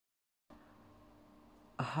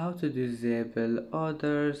how to disable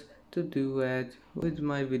others to Duet with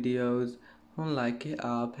my videos on Likee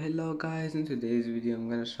app. Hello guys, in today's video I'm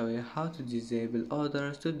gonna show you how to disable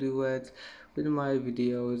others to Duet with my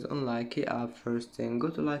videos on Likee app. First thing, go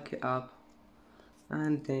to Likee app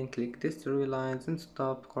and then click these three lines in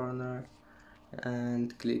top corner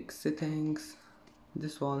and click settings,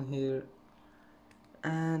 this one here,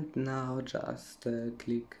 and now just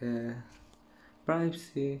click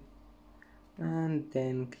privacy and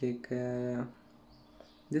then click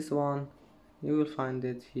this one. You will find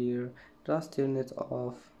it here. Just turn it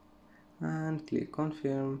off and click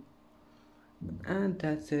confirm, and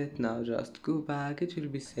that's it. Now just go back, it will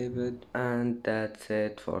be saved. And that's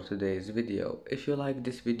it for today's video. If you like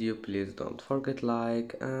this video, please don't forget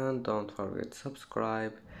like and don't forget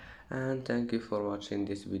subscribe, and thank you for watching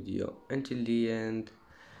this video until the end,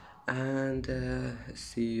 and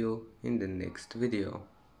see you in the next video.